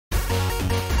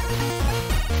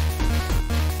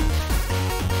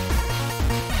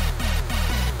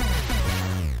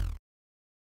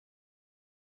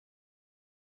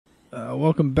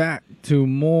Welcome back to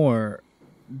more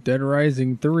Dead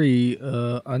Rising 3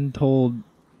 Untold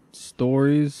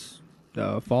Stories.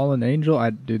 Fallen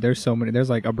Angel. Dude, there's so many. There's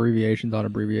like abbreviations on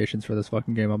abbreviations for this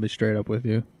fucking game. I'll be straight up with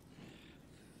you.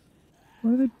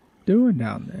 What are they doing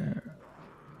down there?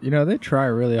 You know, they try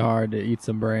really hard to eat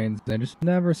some brains. They just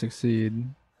never succeed.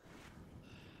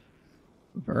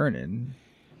 Vernon?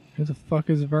 Who the fuck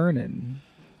is Vernon?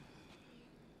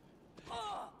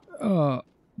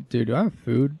 Dude, do I have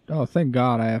food? Oh, thank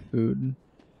God I have food.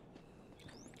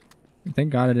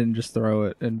 Thank God I didn't just throw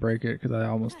it and break it, because I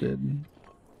almost did.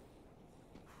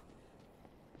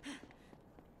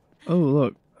 Oh,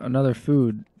 look. Another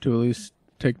food to at least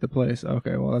take the place.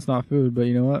 Okay, well, that's not food, but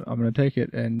you know what? I'm going to take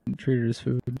it and treat it as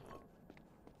food.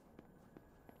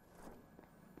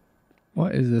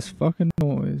 What is this fucking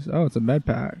noise? Oh, it's a med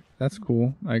pack. That's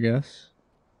cool, I guess.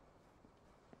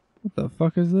 What the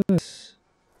fuck is this?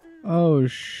 Oh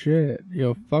shit.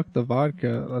 Yo, fuck the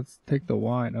vodka. Let's take the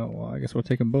wine. Oh, well, I guess we'll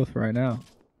take them both right now.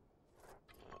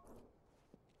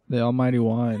 The almighty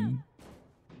wine.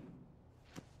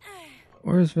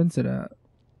 Where is Vincent at?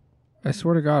 I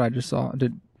swear to God, I just saw...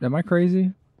 Am I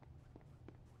crazy?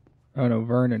 Oh no,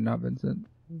 Vernon, not Vincent.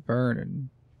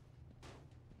 Vernon.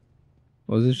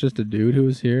 Was this just a dude who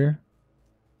was here?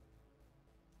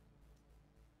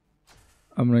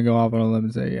 I'm gonna go off on a limb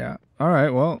and say yeah.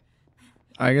 Alright, well...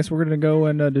 I guess we're gonna go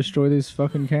and destroy these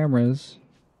fucking cameras.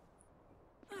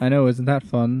 I know, isn't that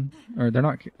fun? Or they're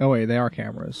not... Oh wait, they are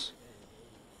cameras.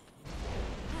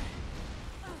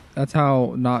 That's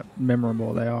how not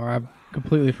memorable they are. I've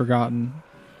completely forgotten.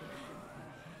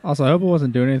 Also, I hope it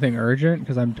wasn't doing anything urgent,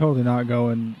 because I'm totally not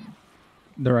going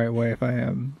the right way if I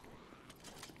am.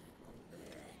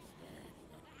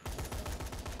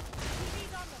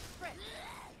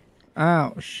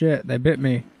 Ow, shit, they bit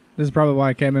me. This is probably why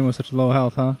I came in with such low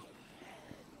health, huh?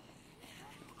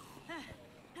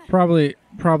 Probably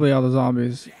all the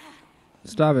zombies.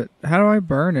 Stop it. How do I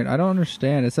burn it? I don't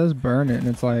understand. It says burn it, and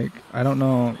it's like, I don't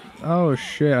know. Oh,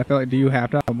 shit. I feel like, do you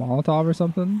have to have a Molotov or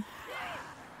something?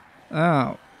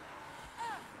 Ow.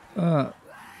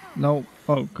 Nope.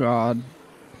 Oh, God.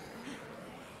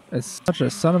 It's such a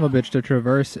son of a bitch to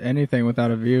traverse anything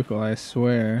without a vehicle, I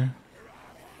swear.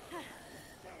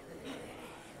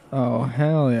 Oh,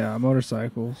 hell yeah.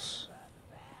 Motorcycles.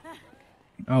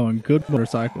 Oh, and good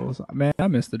motorcycles. Man, I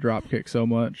miss the dropkick so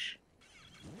much.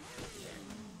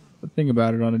 But think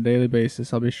about it on a daily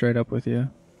basis. I'll be straight up with you.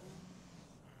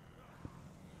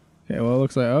 Okay, well, it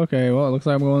looks like... Okay, well, it looks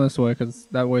like I'm going this way because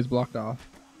that way's blocked off.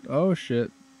 Oh, shit.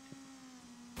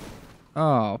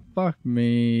 Oh, fuck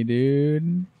me,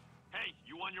 dude. Hey,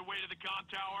 you on your way to the comm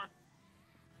tower?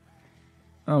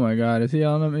 Oh my God, is he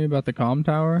yelling at me about the comm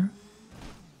tower?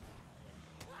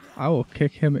 I will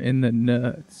kick him in the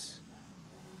nuts.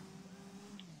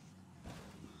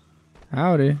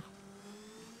 Howdy.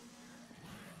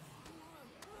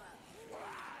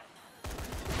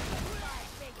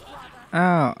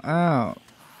 Ow, ow.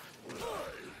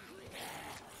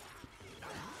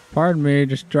 Pardon me,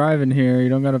 just driving here. You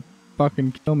don't gotta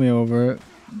fucking kill me over it.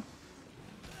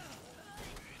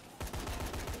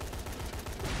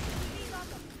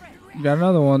 Got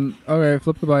another one. Okay,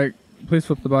 flip the bike. Please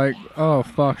flip the bike. Oh,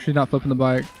 fuck. She's not flipping the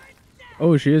bike.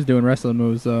 Oh, she is doing wrestling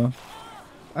moves, though.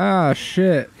 Ah,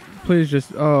 shit. Please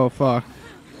just... Oh, fuck.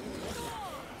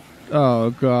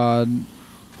 Oh, God.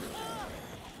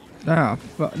 Ah,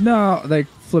 fuck. No, they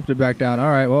flipped it back down.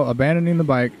 Alright, well, abandoning the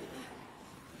bike.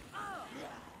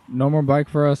 No more bike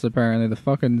for us, apparently. The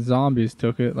fucking zombies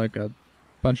took it like a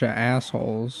bunch of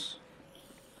assholes.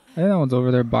 I think that one's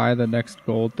over there by the next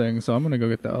gold thing, so I'm gonna go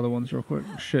get the other ones real quick.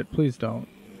 Shit, please don't.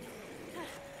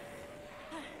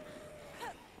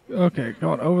 Okay,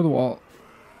 going over the wall.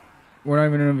 We're not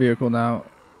even in a vehicle now.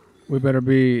 We better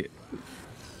be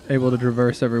able to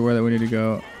traverse everywhere that we need to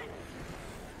go.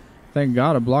 Thank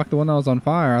God it blocked the one that was on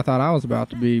fire. I thought I was about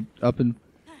to be up in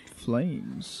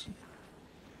flames.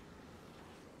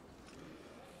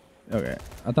 Okay,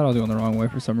 I thought I was going the wrong way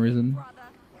for some reason.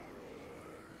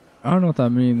 I don't know what that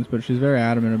means, but she's very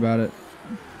adamant about it.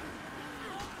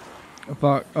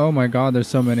 Fuck. Oh my God, there's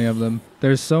so many of them.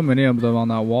 There's so many of them on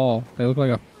that wall. They look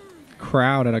like a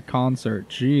crowd at a concert.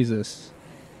 Jesus.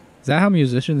 Is that how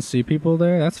musicians see people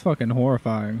there? That's fucking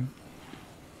horrifying.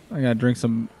 I gotta drink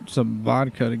some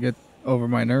vodka to get over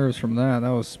my nerves from that. That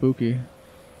was spooky.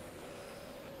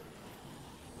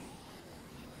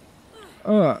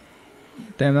 Damn,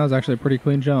 that was actually a pretty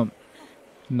clean jump.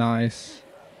 Nice.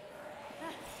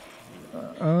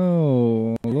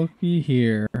 Oh, looky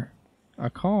here.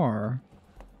 A car.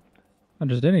 Not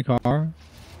just any car.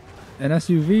 An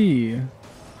SUV.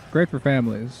 Great for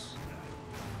families.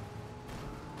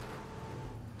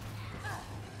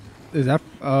 Is that...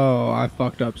 Oh, I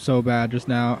fucked up so bad just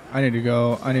now. I need to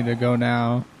go. I need to go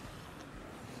now.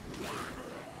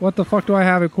 What the fuck do I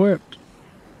have equipped?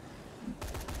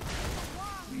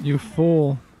 You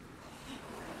fool.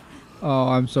 Oh,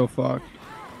 I'm so fucked.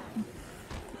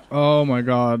 Oh my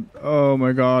god. Oh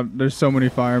my god. There's so many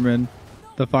firemen.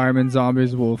 The firemen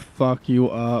zombies will fuck you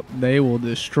up. They will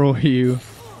destroy you.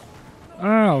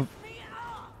 Ow.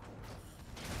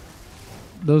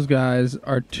 Those guys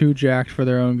are too jacked for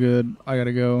their own good. I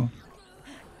gotta go.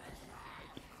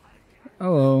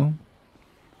 Hello.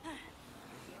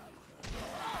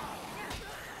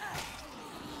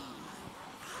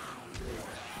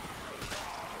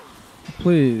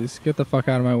 Please, get the fuck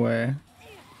out of my way.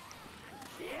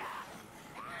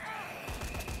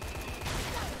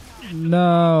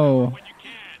 No.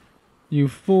 You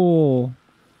fool.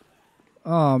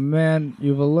 Oh man,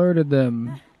 you've alerted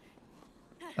them.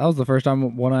 That was the first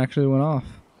time one actually went off.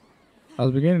 I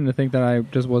was beginning to think that I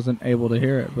just wasn't able to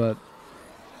hear it, but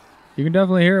you can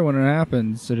definitely hear it when it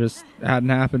happens. It just hadn't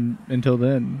happened until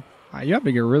then. You have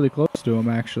to get really close to them,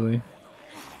 actually.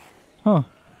 Huh.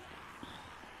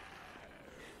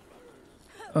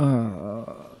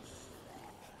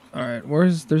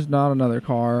 Alright, there's not another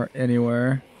car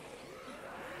anywhere.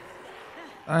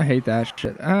 I hate that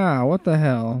shit. Ah, what the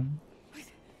hell?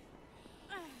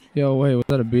 Yo, wait, was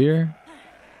that a beer?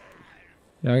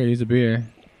 Yeah, I could use a beer.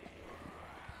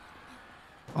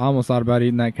 I almost thought about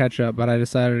eating that ketchup, but I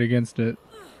decided against it.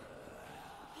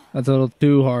 That's a little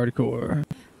too hardcore.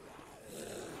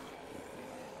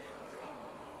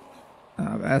 I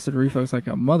have acid reflux like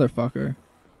a motherfucker.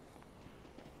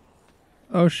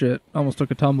 Oh shit, almost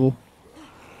took a tumble.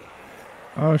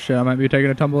 Oh shit, I might be taking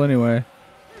a tumble anyway.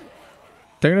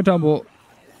 Taking a tumble.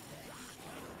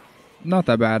 Not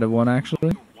that bad of one, actually.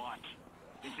 What?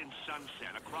 It's in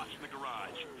Sunset, across from the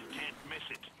garage. Can't miss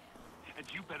it. And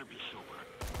you better be sober.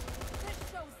 This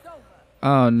show's over.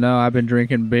 Oh no, I've been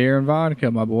drinking beer and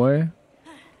vodka, my boy.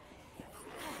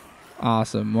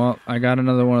 Awesome. Well, I got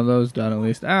another one of those done at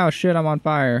least. Oh shit, I'm on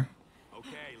fire.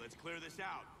 Okay, let's clear this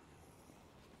out.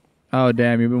 Oh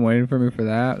damn, you've been waiting for me for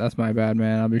that? That's my bad,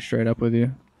 man. I'll be straight up with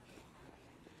you.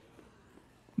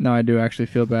 No, I do actually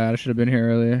feel bad. I should have been here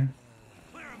earlier.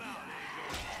 Clear them out.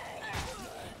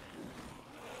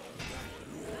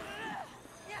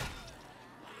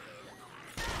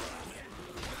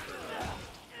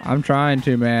 I'm trying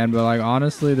to, man, but like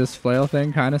honestly, this flail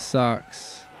thing kind of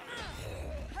sucks.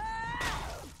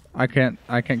 I can't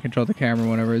control the camera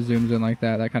whenever it zooms in like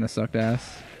that. That kind of sucked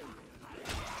ass.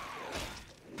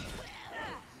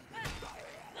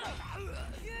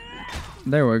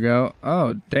 There we go.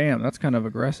 Oh, damn, that's kind of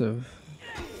aggressive.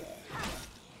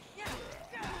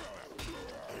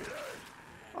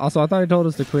 Also, I thought he told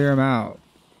us to clear him out.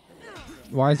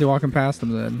 Why is he walking past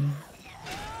him then?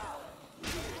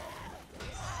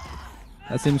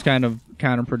 That seems kind of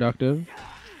counterproductive.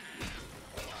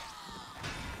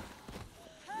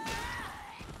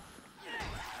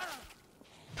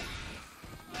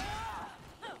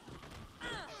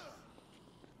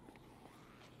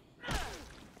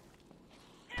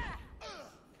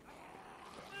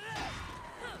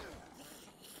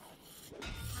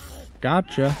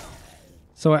 Gotcha.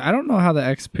 So I don't know how the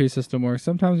XP system works.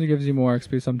 Sometimes it gives you more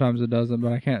XP, sometimes it doesn't,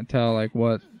 but I can't tell like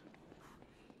what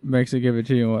makes it give it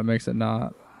to you and what makes it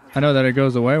not. I know that it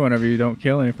goes away whenever you don't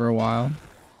kill any for a while.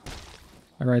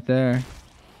 Like right there.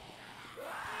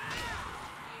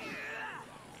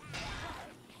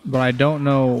 But I don't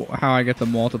know how I get the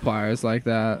multipliers like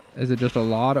that. Is it just a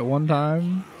lot at one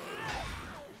time?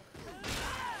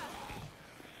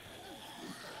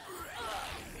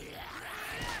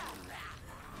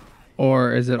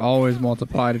 Or is it always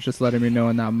multiplied? It's just letting me know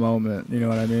in that moment. You know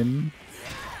what I mean?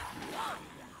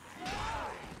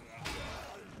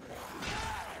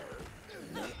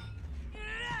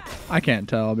 I can't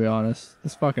tell, I'll be honest.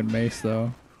 This fucking mace,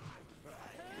 though,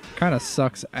 kind of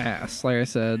sucks ass. Like I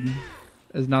said,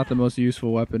 it's not the most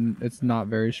useful weapon. It's not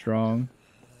very strong.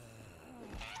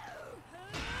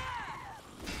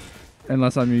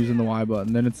 Unless I'm using the Y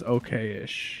button, then it's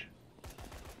okay-ish.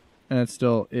 And it's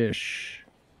still ish.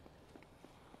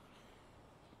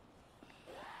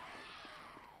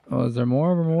 Oh, is there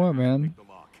more of them or what, man?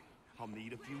 I'll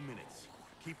need a few minutes.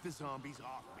 Keep the zombies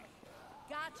off me.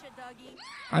 Gotcha, Dougie.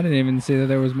 I didn't even see that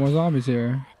there was more zombies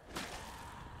here.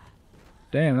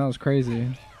 Damn, that was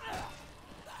crazy.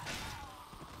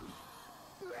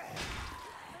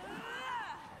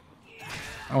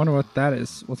 I wonder what that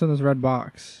is. What's in this red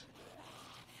box?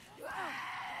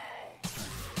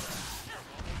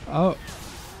 Oh,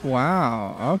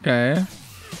 wow. Okay.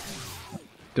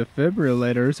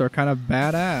 Defibrillators are kind of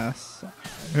badass.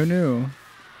 Who knew?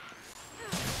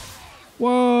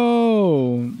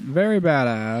 Whoa! Very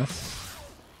badass.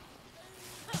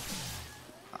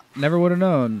 Never would have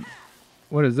known.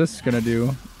 What is this gonna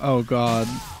do? Oh god.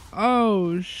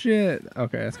 Oh shit.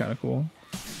 Okay, that's kind of cool.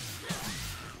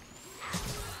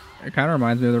 It kind of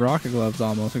reminds me of the rocket gloves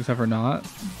almost, except for not.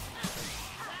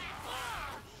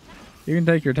 You can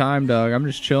take your time, Doug. I'm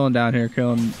just chilling down here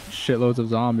killing shitloads of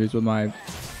zombies with my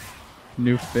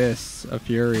new fists of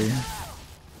fury.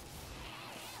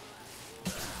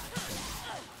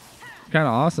 Kind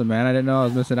of awesome, man. I didn't know I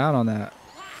was missing out on that.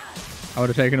 I would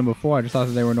have taken them before. I just thought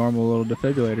that they were normal little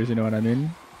defibrillators, you know what I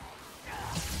mean?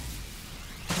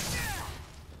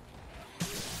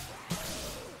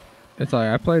 It's like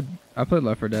I played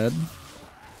Left 4 Dead.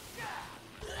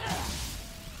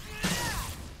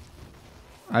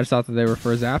 I just thought that they were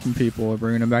for zapping people or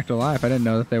bringing them back to life. I didn't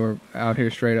know that they were out here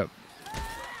straight up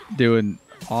doing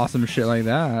awesome shit like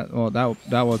that. Well,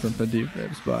 that wasn't the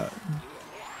defibs, but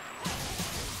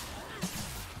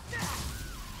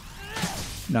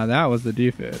now that was the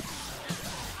defibs.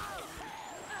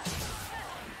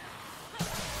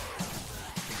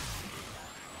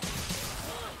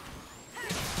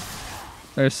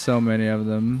 There's so many of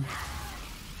them.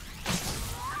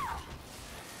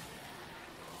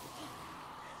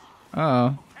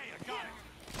 Uh-oh.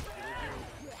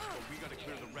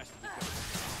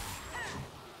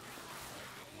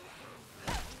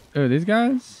 Ooh, these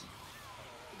guys?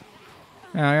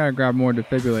 Yeah, I gotta grab more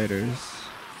defibrillators.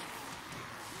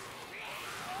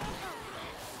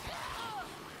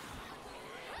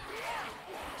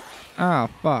 Ah,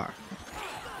 fuck.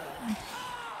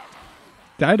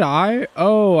 Did I die?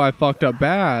 Oh, I fucked up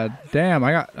bad. Damn,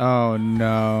 I got... Oh,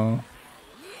 no.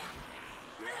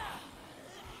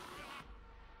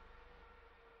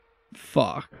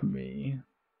 Fuck me.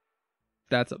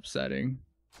 That's upsetting.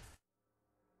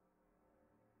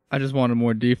 I just wanted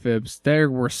more defibs. There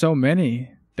were so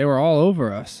many. They were all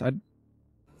over us.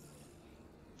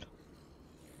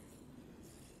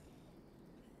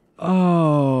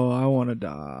 Oh, I want to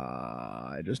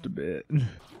die just a bit.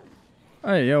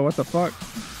 Hey, yo, what the fuck?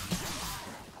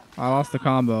 I lost the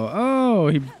combo. Oh,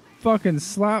 he fucking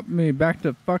slapped me back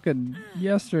to fucking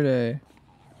yesterday.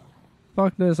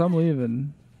 Fuck this, I'm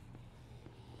leaving.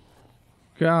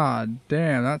 God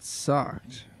damn, that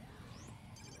sucked.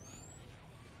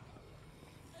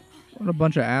 What a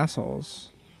bunch of assholes.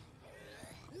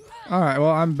 Alright,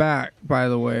 well, I'm back, by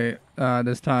the way.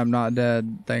 This time not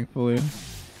dead, thankfully.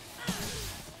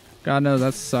 God knows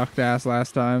that sucked ass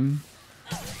last time.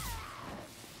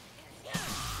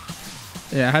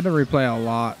 Yeah, I had to replay a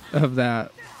lot of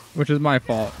that, which is my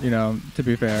fault, you know, to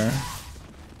be fair.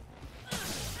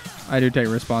 I do take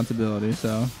responsibility,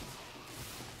 so.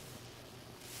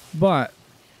 But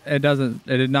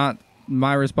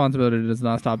my responsibility does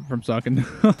not stop it from sucking.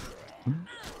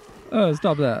 Oh,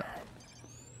 stop that.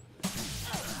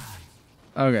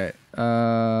 Okay.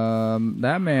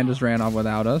 That man just ran off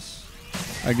without us.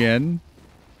 Again.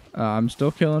 I'm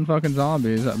still killing fucking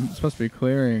zombies. I'm supposed to be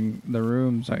clearing the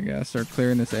rooms, I guess, or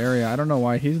clearing this area. I don't know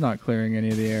why he's not clearing any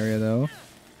of the area, though.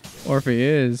 Or if he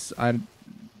is,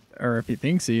 or if he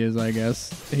thinks he is, I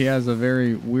guess. He has a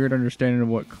very weird understanding of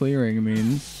what clearing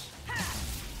means.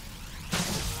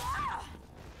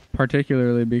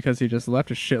 Particularly because he just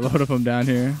left a shitload of them down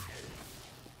here.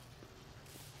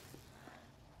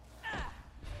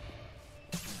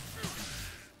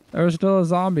 There was still a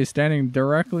zombie standing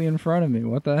directly in front of me.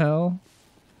 What the hell?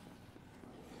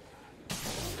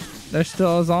 There's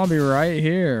still a zombie right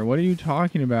here. What are you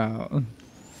talking about?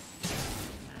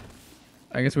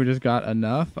 I guess we just got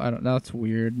enough. I don't know. That's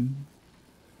weird.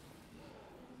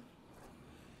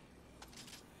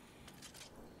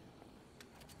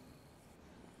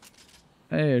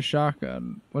 Hey, a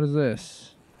shotgun. What is this?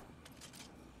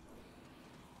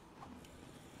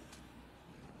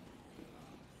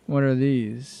 What are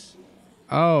these?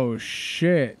 Oh,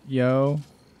 shit, yo.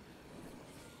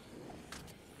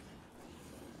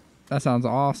 That sounds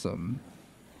awesome.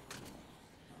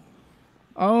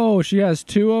 Oh, she has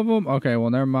two of them? Okay, well,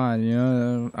 never mind. You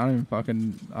know, I don't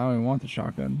even want the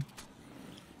shotgun.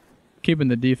 Keeping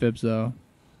the defibs, though.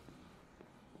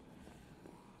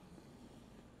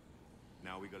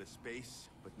 Now we got a space,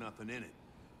 but nothing in it.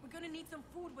 We're gonna need some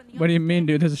food when the What do you mean,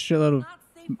 dude? There's a shitload of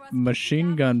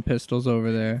machine gun pistols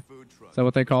over there. Is that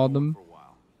what they called them?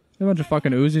 A bunch of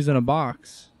fucking Uzis in a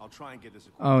box. I'll try and get this.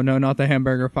 Oh no, not the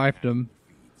hamburger fiefdom.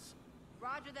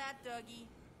 Roger that, Dougie.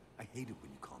 I hate it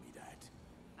when you call me that.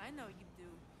 I know you do,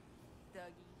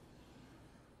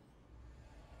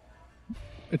 Dougie.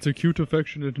 It's a cute,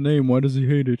 affectionate name. Why does he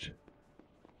hate it?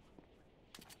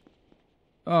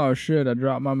 Oh shit, I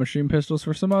dropped my machine pistols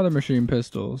for some other machine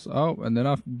pistols. Oh, and then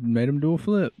I made him do a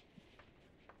flip.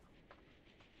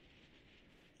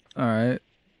 Alright.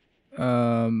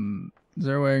 Is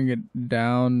there a way I can get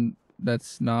down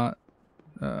that's not...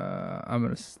 I'm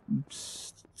gonna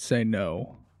say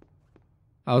no.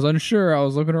 I was unsure. I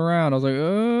was looking around. I was like,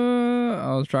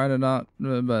 I was trying to not...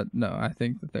 but no, I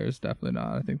think that there's definitely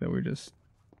not. I think that we just...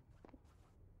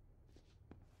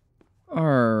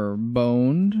 are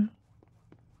boned.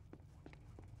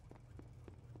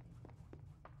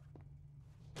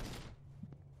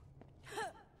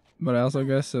 But I also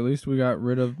guess at least we got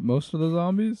rid of most of the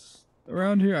zombies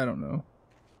around here. I don't know.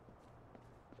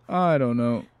 I don't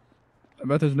know. I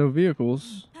bet there's no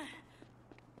vehicles.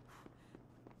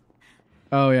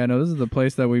 Oh yeah, no, this is the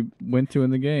place that we went to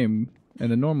in the game. In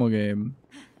the normal game.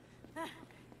 Yeah,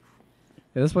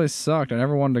 this place sucked. I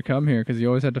never wanted to come here because you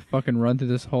always had to fucking run through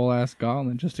this whole ass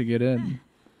gauntlet just to get in.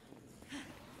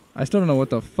 I still don't know what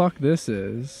the fuck this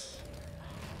is.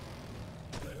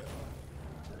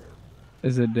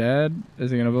 Is it dead?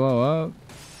 Is it gonna blow up?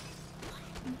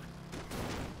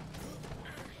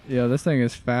 Yo, this thing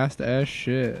is fast as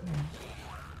shit.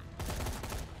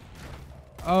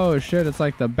 Oh shit, it's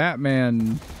like the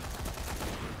Batman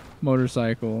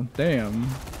motorcycle. Damn.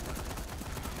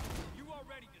 You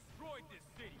already destroyed this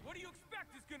city. What do you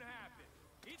expect is gonna happen?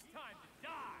 It's time to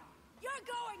die. You're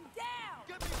going down!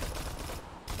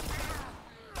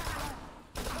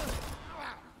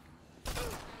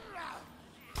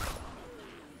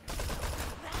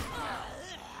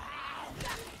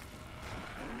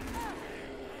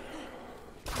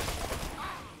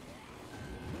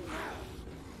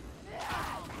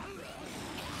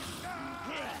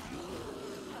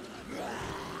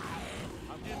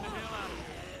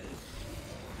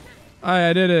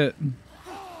 I did it.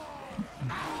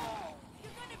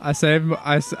 I saved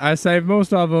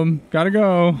most of them. Gotta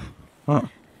go. Huh.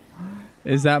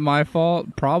 Is that my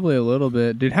fault? Probably a little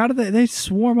bit. Dude, how did they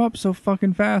swarm up so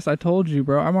fucking fast? I told you,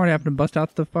 bro. I'm already having to bust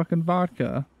out the fucking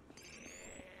vodka.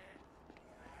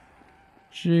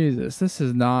 Jesus, this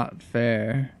is not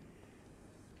fair.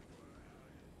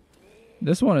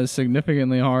 This one is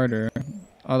significantly harder.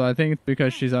 Although I think it's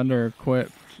because she's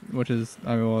under-equipped, which is,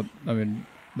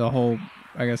 the whole,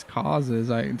 I guess, causes.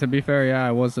 To be fair, yeah,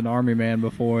 I was an army man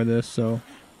before this, so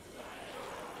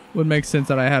would make sense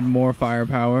that I had more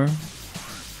firepower.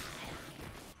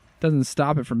 Doesn't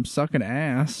stop it from sucking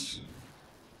ass.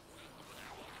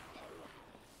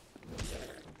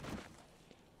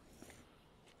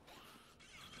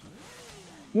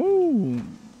 Woo!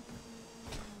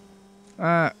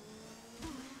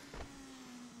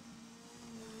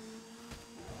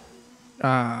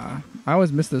 I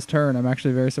always miss this turn. I'm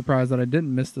actually very surprised that I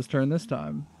didn't miss this turn this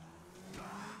time.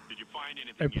 Did you find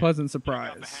anything A yet? pleasant Check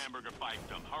out the surprise. hamburger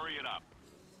fiefdom. Hurry it up.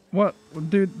 What?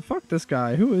 Dude, fuck this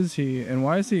guy. Who is he? And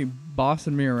why is he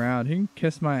bossing me around? He can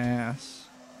kiss my ass.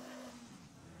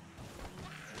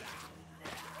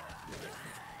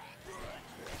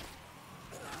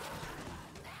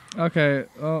 Okay,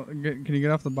 well, can you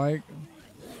get off the bike?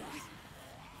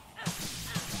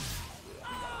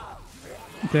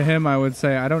 To him, I would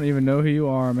say, I don't even know who you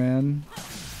are, man.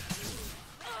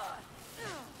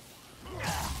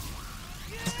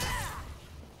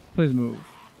 Please move.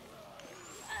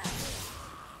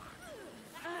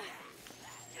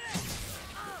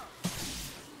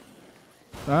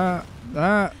 What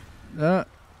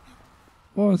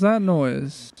was that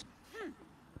noise?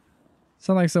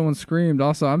 Sound like someone screamed.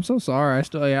 Also, I'm so sorry.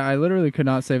 I literally could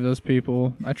not save those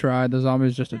people. I tried. The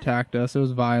zombies just attacked us. It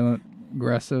was violent,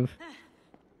 aggressive.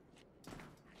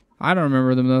 I don't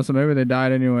remember them though, so maybe they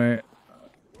died anyway.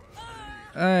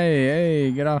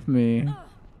 Hey, get off me.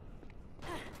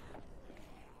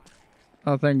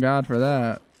 Oh, thank God for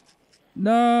that.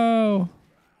 No!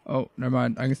 Oh, never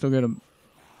mind. I can still get them.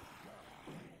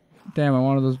 Damn, I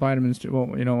wanted those vitamins too.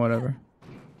 Well, you know, whatever.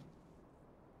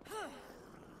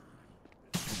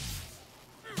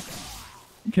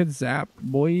 Kid zapped,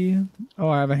 boy. Oh,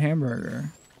 I have a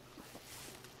hamburger.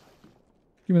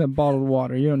 Give me that bottled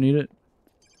water. You don't need it.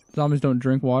 Zombies don't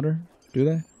drink water, do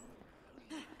they?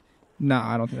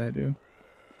 Nah, I don't think they do.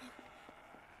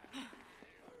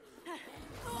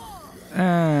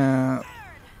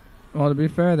 Well, to be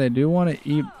fair, they do want to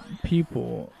eat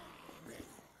people.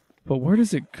 But where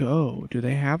does it go? Do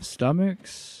they have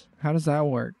stomachs? How does that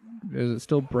work? Does it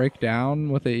still break down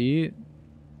what they eat?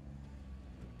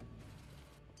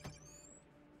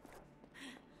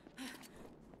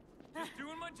 Just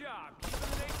doing my job. Keeping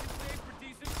the nation safe for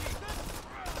decent people.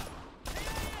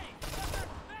 Hey!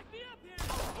 Back me up here!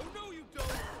 Oh, no, you don't!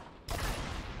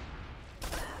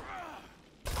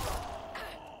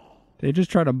 Did he just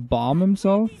try to bomb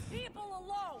himself? People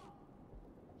alone.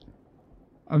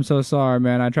 I'm so sorry,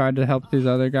 man. I tried to help these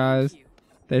other guys.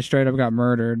 They straight up got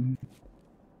murdered.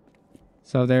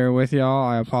 So if they were with y'all,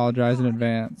 I apologize in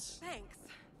advance. Thanks.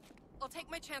 I'll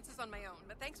take my chances on my own,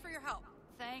 but thanks for your help.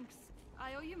 Thanks.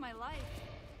 I owe you my life.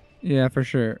 Yeah, for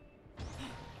sure.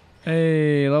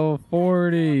 Hey, level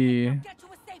 40. Get to a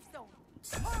safe zone.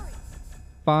 Hurry.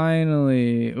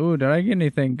 Finally. Ooh, did I get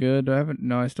anything good? Do I haven't?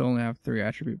 No, I still only have 3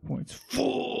 attribute points.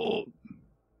 Full.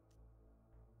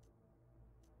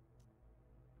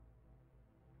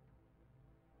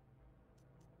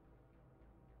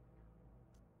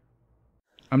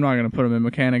 I'm not gonna put them in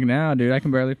mechanic now, dude. I can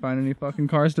barely find any fucking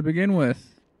cars to begin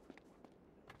with.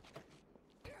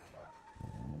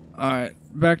 Alright,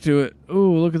 back to it.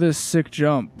 Ooh, look at this sick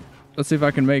jump. Let's see if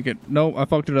I can make it. Nope, I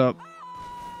fucked it up.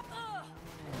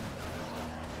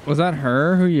 Was that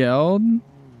her who yelled?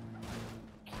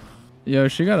 Yo,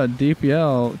 she got a deep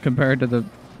yell compared to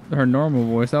her normal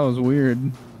voice. That was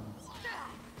weird.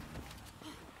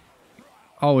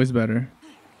 Always better.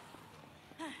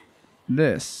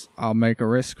 This, I'll make a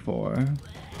risk for.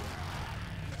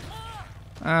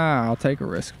 Ah, I'll take a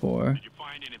risk for. Did you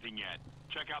find anything yet?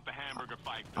 Check out the hamburger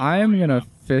fight. I am gonna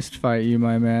fist fight you,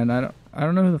 my man. I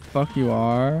don't know who the fuck you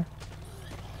are,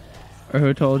 or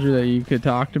who told you that you could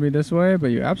talk to me this way, but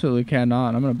you absolutely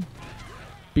cannot. I'm gonna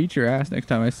beat your ass next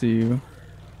time I see you.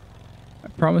 I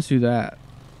promise you that.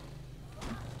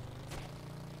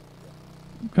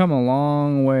 I've come a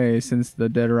long way since the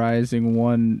Dead Rising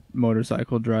 1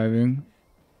 motorcycle driving.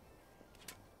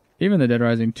 Even the Dead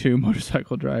Rising 2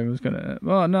 motorcycle driving was gonna...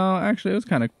 Well, no, actually, it was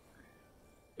kind of...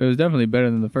 It was definitely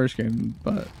better than the first game,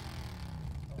 but...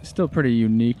 It's still pretty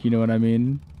unique, you know what I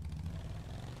mean?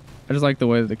 I just like the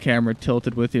way that the camera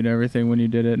tilted with you and everything when you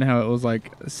did it, and how it was,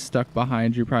 like, stuck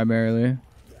behind you primarily.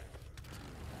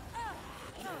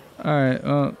 Alright,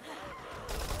 well...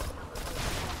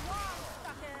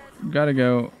 Gotta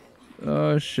go.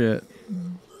 Oh, shit.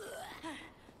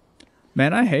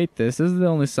 Man, I hate this. This is the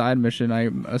only side mission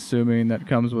I'm assuming that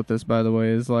comes with this, by the way,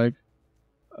 is like,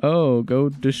 oh, go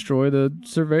destroy the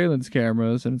surveillance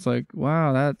cameras. And it's like,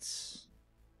 wow, that's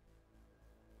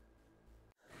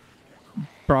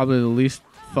probably the least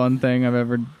fun thing I've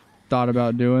ever thought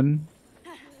about doing.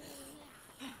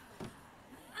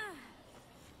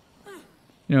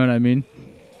 You know what I mean?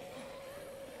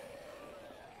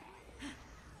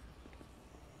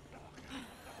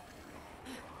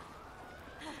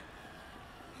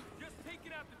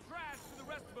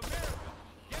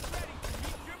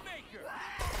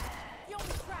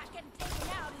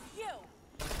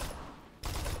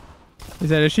 He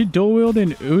said, is she dual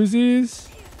wielding Uzis?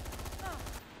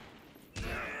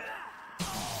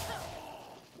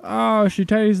 Oh, she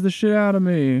tased the shit out of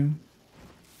me.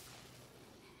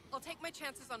 I'll take my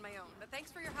chances on my own, but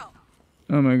thanks for your help.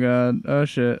 Oh my god. Oh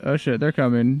shit. Oh shit. They're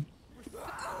coming.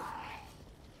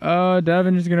 Oh,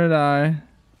 Devin's gonna die.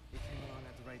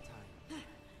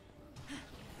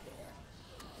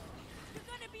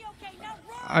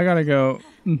 I gotta go.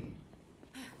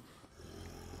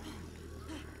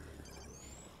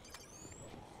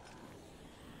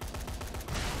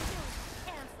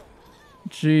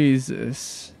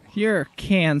 Jesus, you're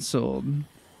canceled.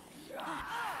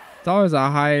 It's always a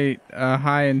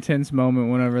high intense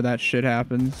moment whenever that shit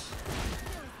happens.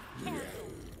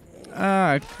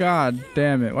 Ah, god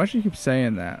damn it. Why does she keep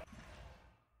saying that?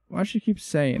 Why does she keep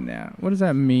saying that? What does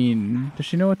that mean? Does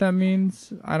she know what that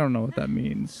means? I don't know what that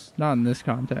means. Not in this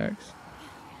context.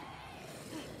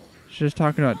 She's just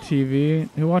talking about TV.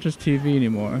 Who watches TV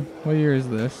anymore? What year is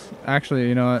this? Actually,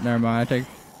 you know what? Never mind. I take...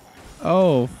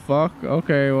 Oh, fuck.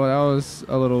 Okay, well, that was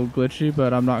a little glitchy,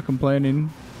 but I'm not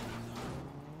complaining.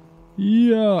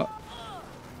 Yeah.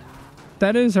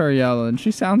 That is her yelling. She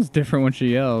sounds different when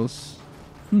she yells.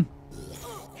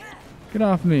 Get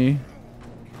off me.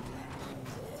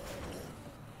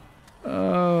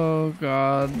 Oh,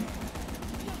 God.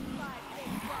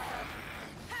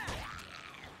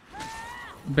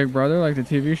 Big Brother, like the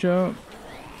TV show?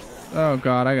 Oh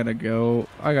god, I gotta go.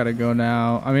 I gotta go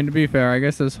now. I mean, to be fair, I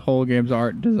guess this whole game's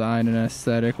art design and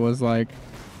aesthetic was like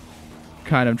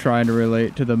kind of trying to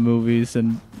relate to the movies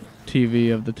and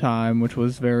TV of the time, which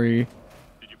was very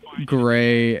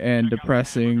gray and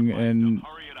depressing and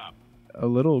a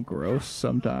little gross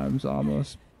sometimes,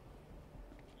 almost.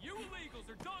 You illegals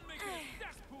are done making a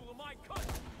cesspool of my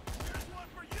country. Here's one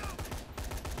for you.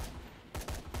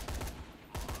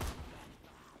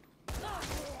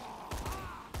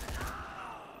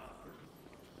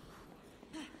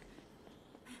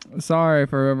 Sorry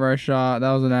for whoever I shot.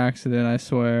 That was an accident, I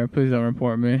swear. Please don't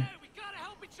report me. Hey, we gotta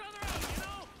help each other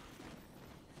out,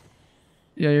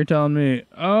 you Yeah, you're telling me.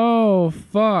 Oh,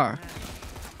 fuck.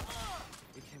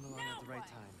 We came along at the right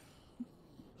time.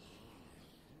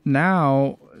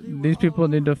 Now, these people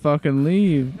need to fucking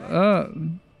leave.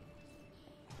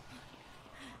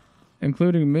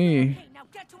 Including me. Okay, now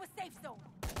get to a safe zone.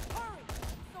 Hurry!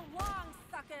 So long,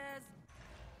 suckers!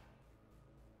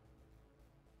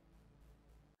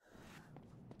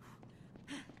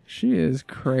 She is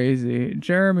crazy.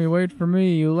 Jeremy, wait for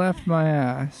me. You left my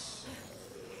ass.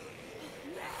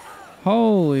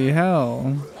 Holy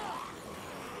hell.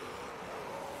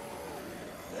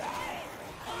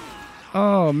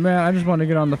 Oh man, I just want to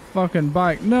get on the fucking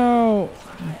bike. No!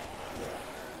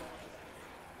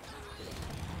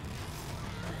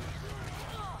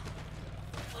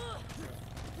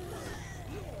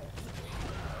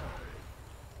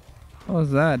 What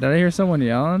was that? Did I hear someone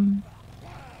yelling?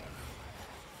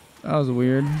 That was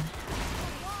weird.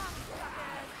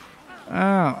 Ow,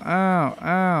 ow,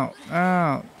 ow,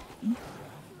 ow.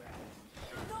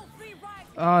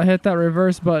 Oh, hit that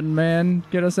reverse button, man.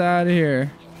 Get us out of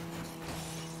here.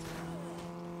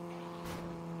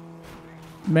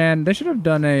 Man, they should have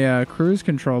done a cruise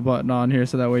control button on here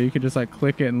so that way you could just like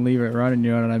click it and leave it running,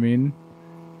 you know what I mean?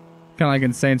 Kind of like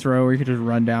in Saints Row where you could just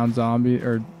run down zombies,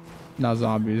 or not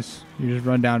zombies. You just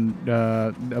run down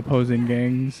opposing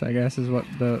gangs, I guess is what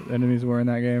the enemies were in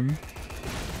that game.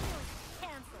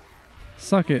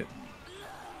 Suck it.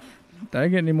 Did I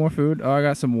get any more food? Oh, I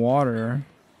got some water.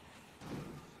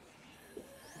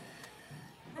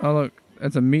 Oh, look.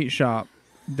 It's a meat shop.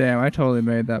 Damn, I totally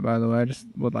made that, by the way. I just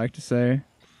would like to say.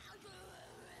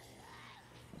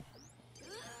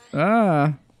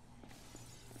 Ah.